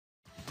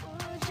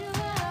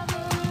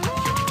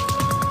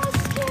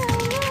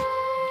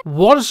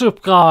What is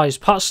up guys,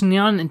 Patterson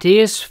here, and in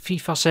today's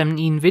FIFA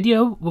 17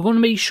 video we're going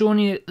to be showing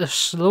you the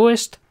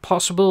slowest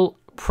possible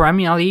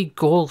Premier League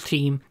goal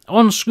team.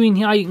 On screen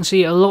here you can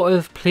see a lot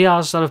of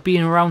players that have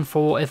been around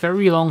for a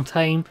very long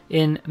time,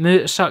 in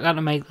Mertesacker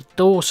to Michael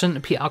Dawson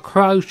to Peter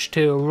Crouch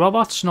to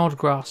Robert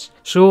Snodgrass.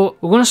 So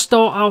we're going to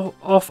start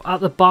off at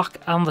the back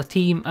and the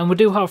team, and we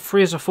do have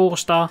Fraser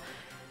Forster.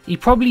 He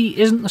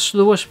probably isn't the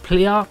slowest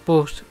player,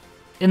 but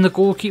in the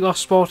goalkeeper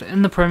spot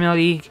in the Premier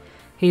League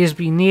he has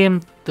been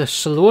named the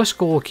slowest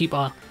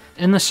goalkeeper.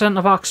 In the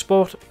centre-back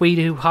spot we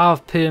do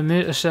have Per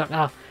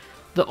Mertesacker,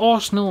 the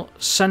Arsenal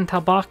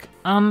centre-back,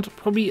 and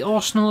probably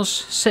Arsenal's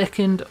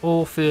second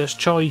or first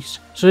choice.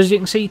 So as you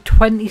can see,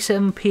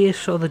 27 pace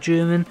for the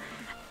German.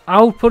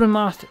 I would put him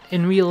at,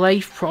 in real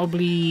life,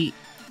 probably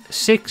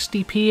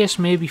 60 pace,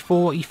 maybe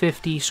 40,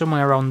 50,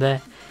 somewhere around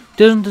there.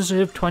 Doesn't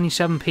deserve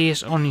 27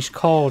 pace on his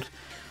card.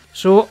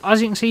 So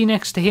as you can see,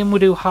 next to him we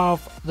do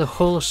have the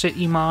Hull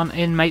City man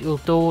in Michael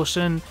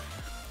Dawson,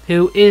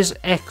 who is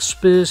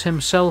ex-Spurs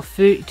himself.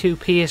 32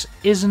 pace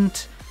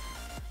isn't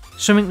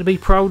something to be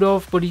proud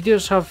of, but he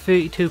does have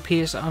 32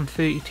 pace and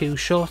 32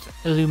 shot,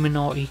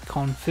 Illuminati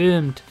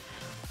confirmed.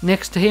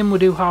 Next to him we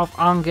do have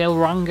Angel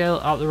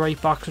Rangel at the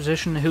right back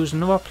position, who's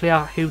another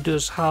player who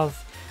does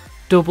have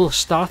double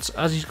stats,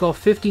 as he's got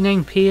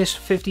 59 pace,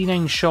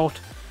 59 shot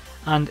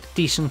and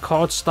decent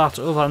card stats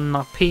other than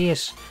that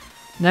pace.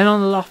 Then on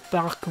the left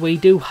back we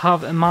do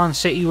have a Man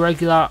City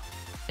regular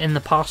in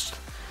the past,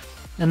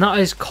 and that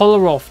is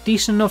Kolarov.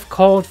 Decent enough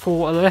card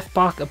for a left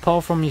back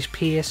apart from his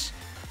pace.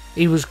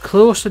 He was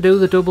close to do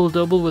the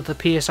double-double with the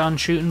pace and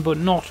shooting, but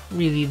not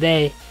really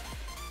there.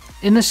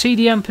 In the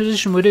CDM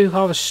position we do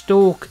have a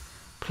Stoke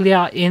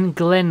player in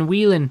Glenn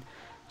Whelan.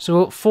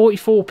 So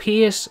 44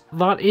 pace,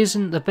 that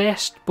isn't the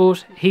best,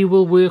 but he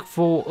will work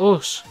for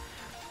us.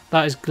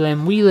 That is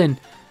Glenn Whelan.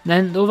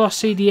 Then the other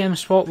CDM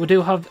spot we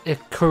do have a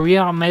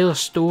career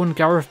milestone,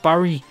 Gareth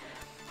Barry.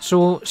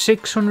 So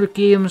 600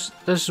 games,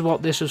 this is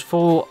what this is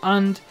for,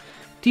 and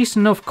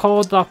decent enough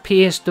card. That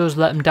pace does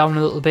let him down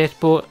a little bit,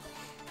 but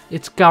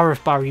it's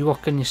Gareth Barry,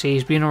 what can you say,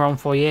 he's been around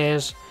for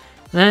years.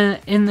 Then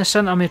in the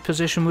centre mid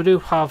position we do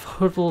have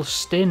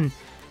Huddleston.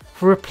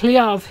 For a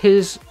player of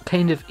his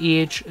kind of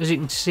age, as you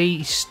can see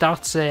his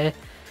stats there,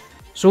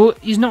 so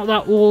he's not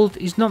that old,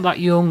 he's not that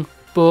young,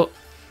 but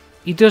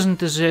he doesn't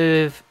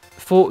deserve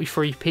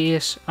 43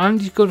 pace, and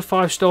he's got a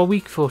 5-star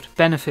weak foot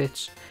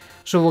benefits.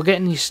 So we'll get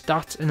in his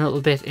stats in a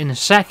little bit in a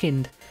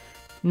second.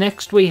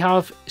 Next we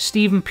have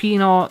Stephen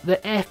Pienaar,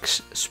 the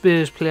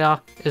ex-Spurs player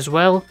as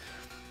well.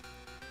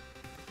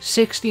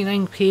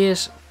 69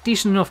 pace,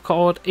 decent enough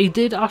card. He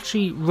did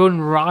actually run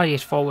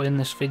riot forward in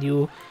this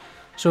video.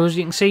 So as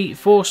you can see,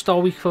 4-star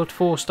weak foot,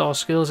 4-star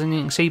skills, and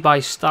you can see by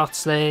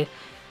stats there,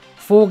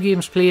 4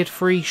 games played,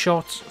 3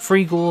 shots,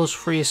 3 goals,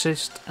 3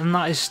 assists, and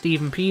that is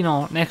Stephen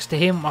Pienaar. Next to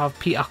him we have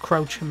Peter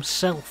Crouch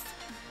himself,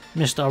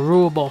 Mr.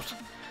 Robot.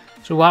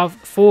 So we have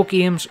 4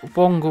 games,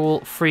 1 goal,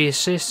 3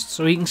 assists,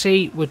 so you can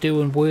see we're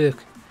doing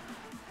work.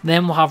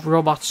 Then we'll have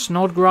Robert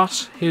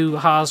Snodgrass, who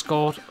has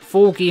got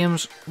 4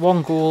 games,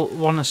 1 goal,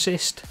 1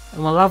 assist.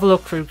 And we'll have a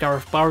look through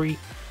Gareth Barry.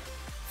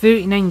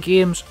 39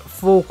 games,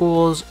 4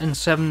 goals and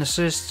 7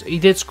 assists. He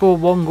did score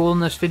 1 goal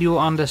in this video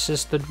and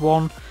assisted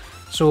 1.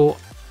 So,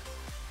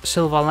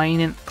 silver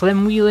lining.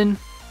 Glenn Whelan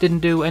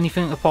didn't do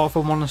anything apart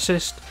from 1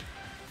 assist.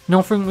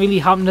 Nothing really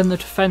happened in the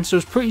defence. It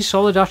was pretty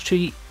solid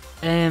actually.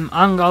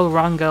 Angel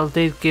Rangel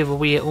did give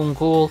away an own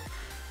goal.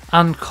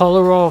 And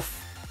Kolarov,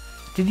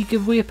 did he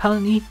give away a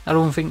penalty? I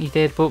don't think he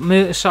did, but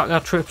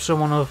Mertesacker tripped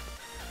someone up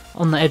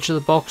on the edge of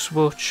the box,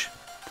 which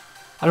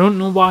I don't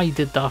know why he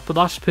did that, but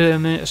that's Per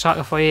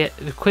Mertesacker for you.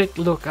 A quick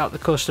look at the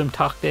custom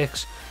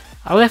tactics.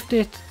 I left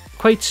it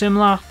quite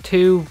similar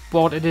to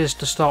what it is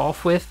to start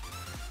off with.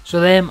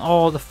 So them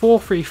are the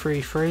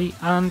 4-3-3-3,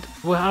 and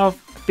we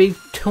have big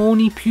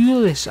Tony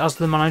Pulis as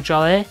the manager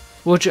there,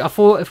 which I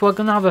thought, if we're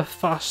going to have a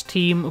fast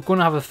team, we're going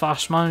to have a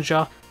fast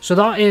manager. So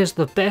that is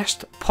the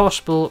best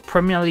possible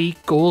Premier League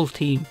goal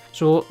team.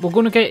 So we're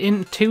going to get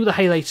into the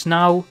highlights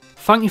now.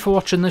 Thank you for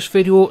watching this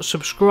video.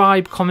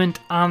 Subscribe, comment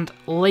and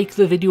like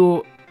the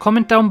video.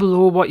 Comment down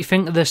below what you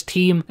think of this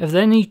team. If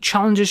there are any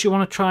challenges you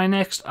want to try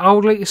next, I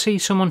would like to see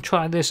someone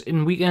try this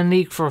in Weekend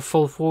League for a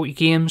full 40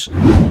 games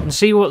and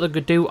see what they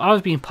could do.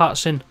 I've been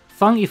Patterson.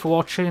 Thank you for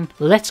watching.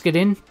 Let's get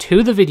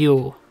into the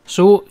video.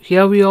 So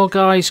here we are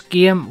guys,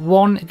 game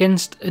 1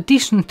 against a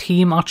decent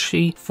team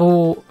actually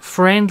for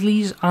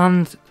friendlies,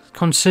 and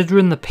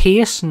considering the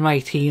pace in my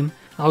team,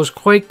 I was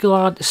quite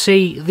glad to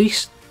see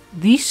this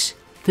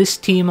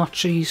team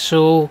actually.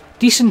 So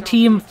decent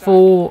team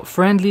for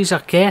friendlies,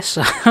 I guess.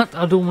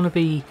 I don't want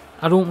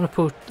to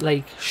put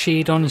like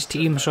shade on his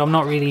team, so I'm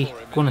not really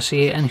going to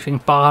say anything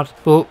bad,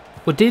 but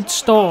we did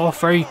start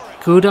off very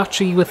good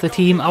actually with the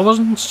team. I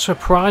wasn't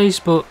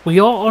surprised, but we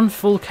are on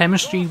full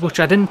chemistry, which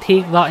I didn't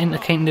take that into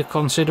kind of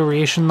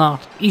consideration,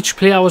 that each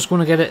player was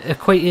going to get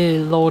quite a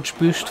large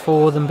boost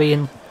for them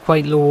being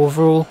quite low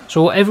overall.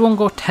 So everyone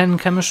got 10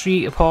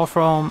 chemistry apart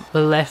from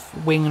the left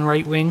wing and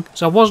right wing.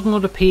 So I wasn't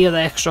going to pay the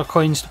extra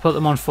coins to put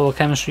them on full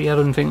chemistry. I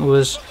don't think it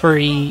was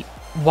very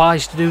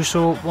wise to do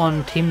so.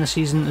 One team this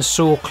season is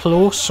so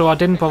close, so I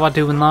didn't bother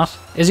doing that.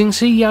 As you can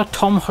see, yeah,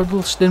 Tom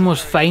Huddleston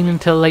was fine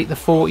until like the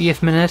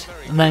 40th minute,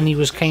 and then he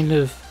was kind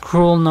of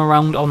crawling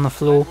around on the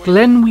floor.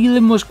 Glenn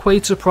Whelan was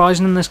quite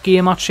surprising in this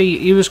game actually.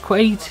 He was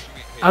quite,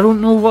 I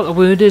don't know what the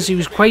word is, he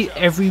was quite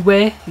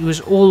everywhere. He was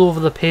all over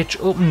the pitch,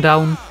 up and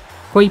down.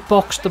 Quite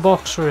box to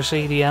box for a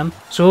CDM.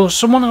 So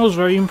someone I was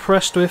very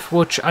impressed with,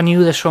 which I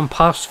knew this from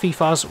past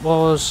FIFAs,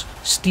 was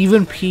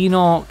Steven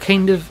Pienaar.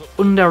 Kind of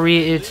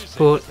underrated,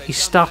 but his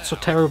stats are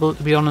terrible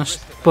to be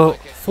honest. But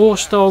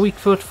 4-star weak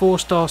foot,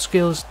 4-star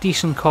skills,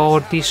 decent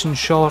card, decent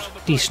shot,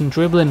 decent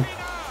dribbling.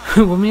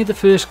 We made the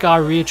first guy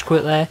rage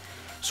quit there.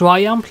 So I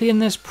am playing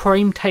this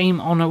prime time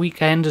on a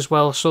weekend as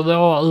well, so there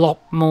are a lot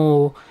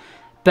more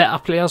better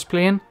players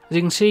playing. As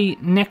you can see,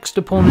 next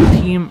opponent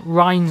team,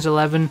 Ryan's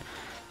 11.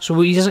 So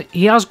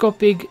he has got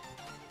big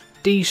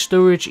D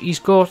Sturridge, he's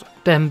got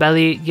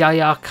Dembele,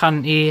 Yaya,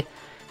 Kante,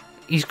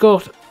 he's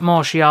got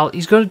Martial,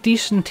 he's got a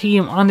decent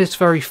team and it's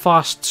very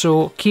fast,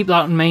 so keep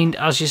that in mind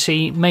as you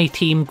see my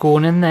team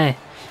going in there.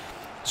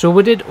 So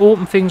we did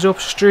open things up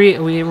straight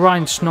away.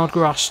 Ryan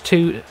Snodgrass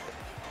to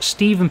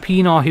Steven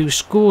Pienaar, who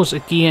scores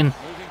again.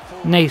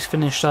 Nice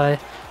finish there.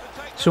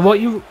 So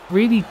what you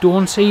really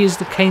don't see is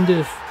the kind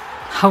of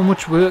how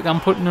much work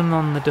I'm putting in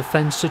on the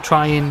defence to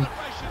try and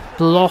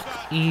block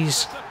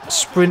his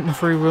sprinting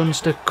through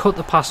runs, to cut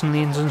the passing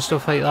lanes and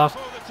stuff like that.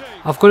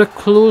 I've got to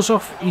close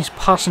off his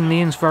passing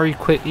lanes very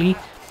quickly.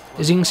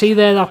 As you can see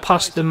there, that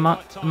passed to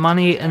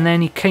Manny and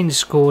then he kind of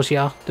scores,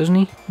 yeah, doesn't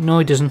he? No,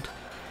 he doesn't.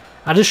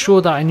 I just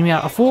showed that anyway.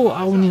 I thought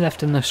I only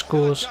left in the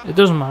scores. It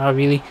doesn't matter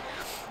really.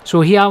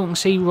 So here we can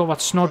see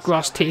Robert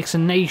Snodgrass takes a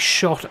nice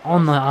shot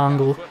on the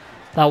angle.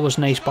 That was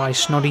nice by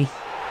Snoddy.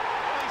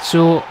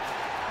 So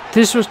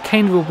this was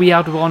kind of a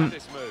weird one.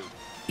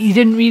 He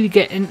didn't really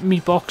get into me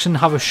box and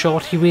have a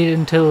shot. He waited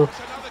until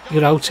he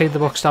got outside the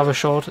box to have a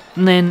shot.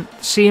 And then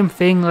same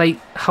thing,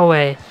 like how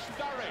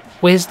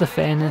where's the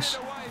fairness?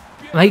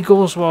 My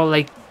goals were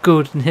like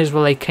good and his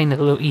were like kind of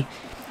lucky.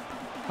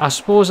 I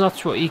suppose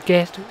that's what you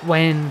get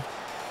when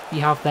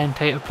you have them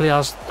type of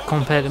players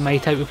compared to my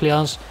type of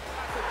players.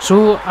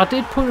 So I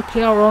did put a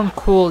player on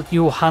called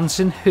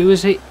Johansson, who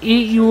is an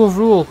 80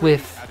 overall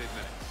with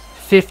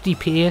 50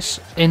 pace,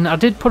 and I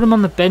did put him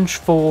on the bench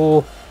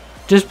for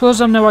just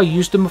because I've never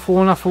used him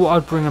before and I thought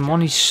I'd bring him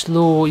on. He's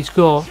slow, he's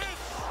got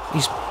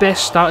his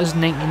best stat is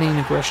 99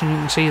 aggression. You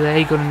can see there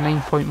he got a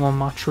 9.1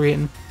 match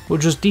rating,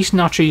 which was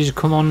decent actually to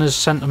come on as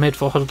centre mid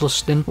for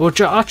Huddleston,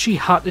 which I actually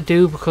had to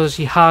do because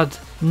he had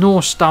no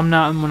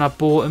stamina, and when I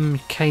bought him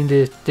he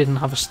kinda didn't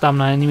have a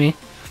stamina anyway.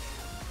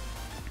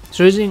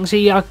 So as you can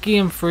see, yeah,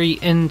 game 3,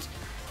 and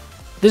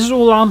this is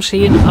all I'm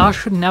saying, I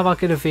should never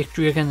get a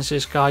victory against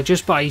this guy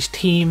just by his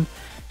team.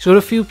 He's got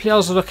a few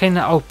players that are kind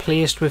of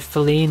outplaced with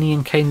Fellaini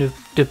and kind of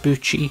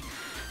Debuchy,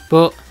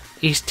 but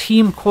his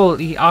team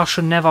quality, I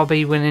should never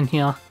be winning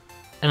here,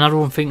 and I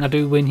don't think I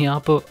do win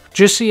here. But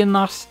just seeing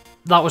that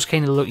was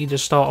kind of lucky to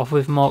start off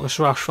with. Marcus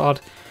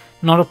Rashford,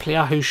 not a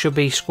player who should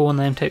be scoring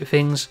them type of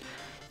things.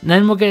 And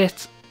then we'll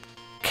get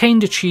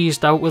kind of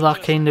cheesed out with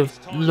that kind of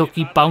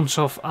lucky bounce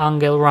off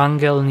Angel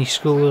Rangel and he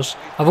scores.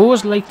 I've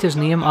always liked his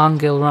name,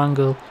 Angel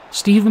Rangel.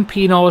 Steven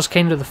Pienaar was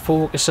kind of the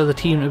focus of the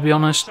team to be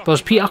honest,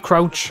 but Peter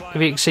Crouch,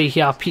 if you can see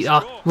here,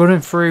 Peter running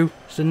through.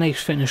 It's a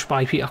nice finish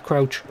by Peter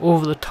Crouch.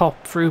 Over the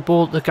top through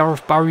ball to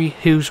Gareth Barry,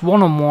 who's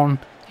one-on-one.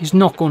 He's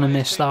not going to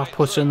miss that,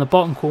 puts it in the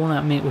bottom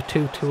corner, mate, with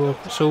 2-2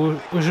 up.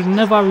 So we should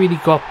never really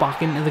got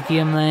back into the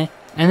game there.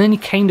 And then he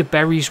kind of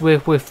buries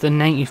with the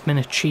 90th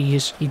minute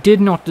cheese. He did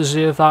not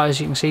deserve that,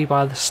 as you can see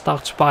by the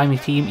stats by my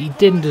team. He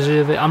didn't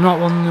deserve it. I'm not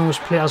one of those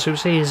players who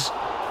says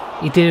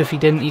he did if he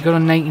didn't. He got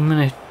a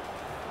 90-minute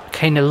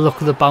kind of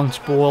look of the bounce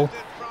ball,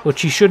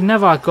 which he should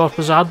never have got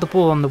because I had the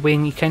ball on the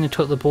wing. He kind of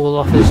took the ball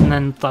off his and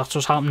then that's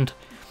what happened.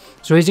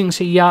 So as you can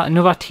see, yeah,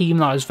 another team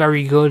that is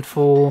very good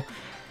for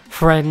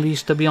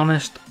friendlies, to be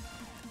honest.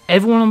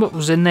 Everyone that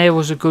was in there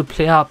was a good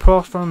player,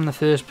 apart from the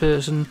first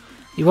person.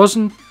 He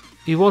wasn't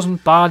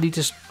bad,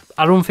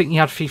 I don't think he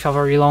had FIFA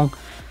very long.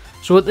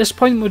 So at this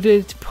point we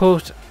did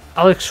put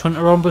Alex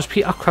Hunter on, but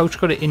Peter Crouch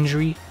got an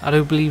injury, I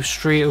do believe,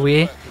 straight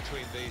away.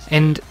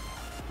 And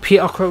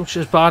Peter Crouch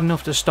is bad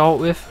enough to start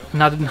with,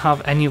 and I didn't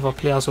have any other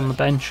players on the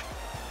bench.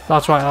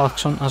 That's why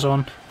Alex Hunter's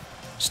on.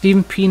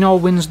 Steven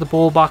Pienaar wins the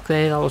ball back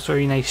there, that was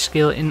very nice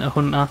skill into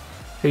Hunter,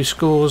 who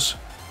scores.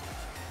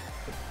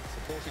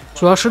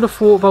 So I should have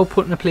thought about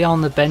putting a player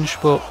on the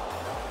bench, but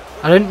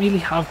I didn't really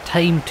have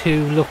time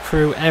to look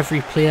through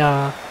every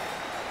player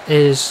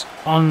is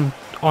on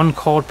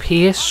card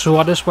pace, so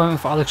I just went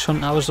with Alex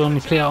Hunter. I was the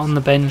only player on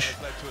the bench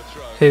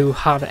who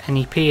had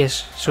any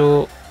pace.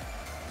 So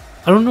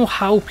I don't know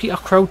how Peter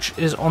Crouch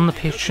is on the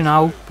pitch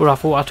now, but I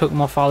thought I took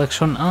him off Alex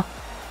Hunter.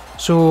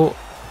 So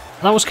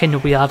that was kind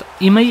of weird.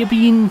 He might have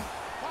been,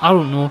 I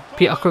don't know,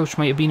 Peter Crouch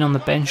might have been on the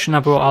bench and I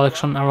brought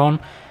Alex Hunter on.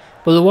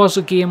 But there was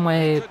a game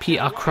where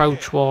Peter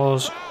Crouch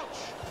was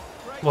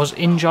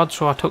injured,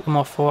 so I took him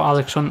off for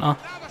Alex Hunter.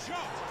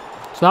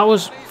 So that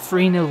was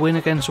 3-0 win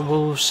against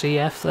Wolves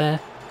CF there.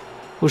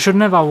 We should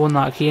never have won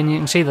that game. You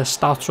can see the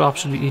stats were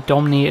absolutely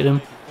dominated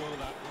him.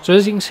 So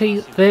as you can see,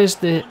 there's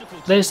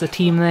the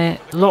team there.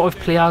 A lot of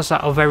players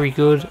that are very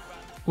good.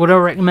 Would I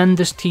recommend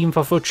this team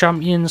for FUT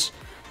Champions?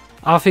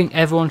 I think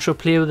everyone should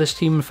play with this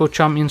team in FUT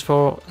Champions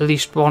for at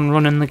least one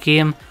run in the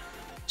game.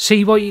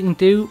 See what you can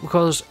do,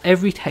 because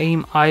every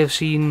time I have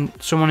seen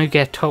someone who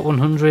get top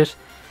 100,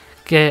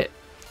 get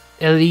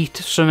elite,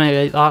 something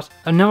like that,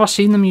 I've never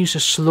seen them use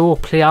a slow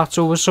player,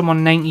 so with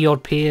someone 90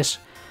 odd pace.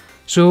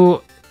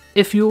 So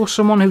if you're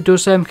someone who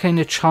does them kind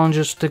of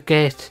challenges to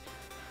get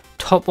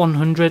top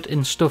 100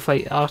 and stuff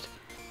like that,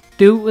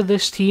 do it with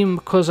this team,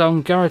 because I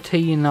can guarantee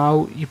you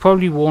now, you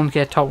probably won't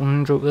get top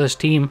 100 with this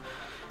team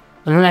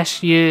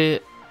unless you're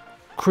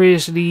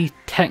crazily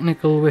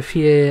technical with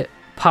your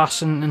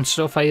passing and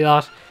stuff like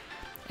that,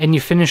 and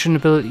your finishing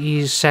ability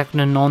is second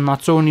to none.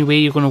 That's the only way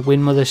you're going to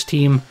win with this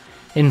team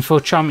in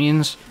FUT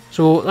Champions.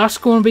 So that's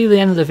going to be the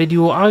end of the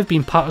video. I've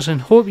been Patterson.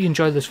 Hope you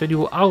enjoyed this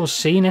video. I will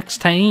see you next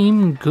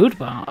time.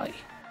 Goodbye.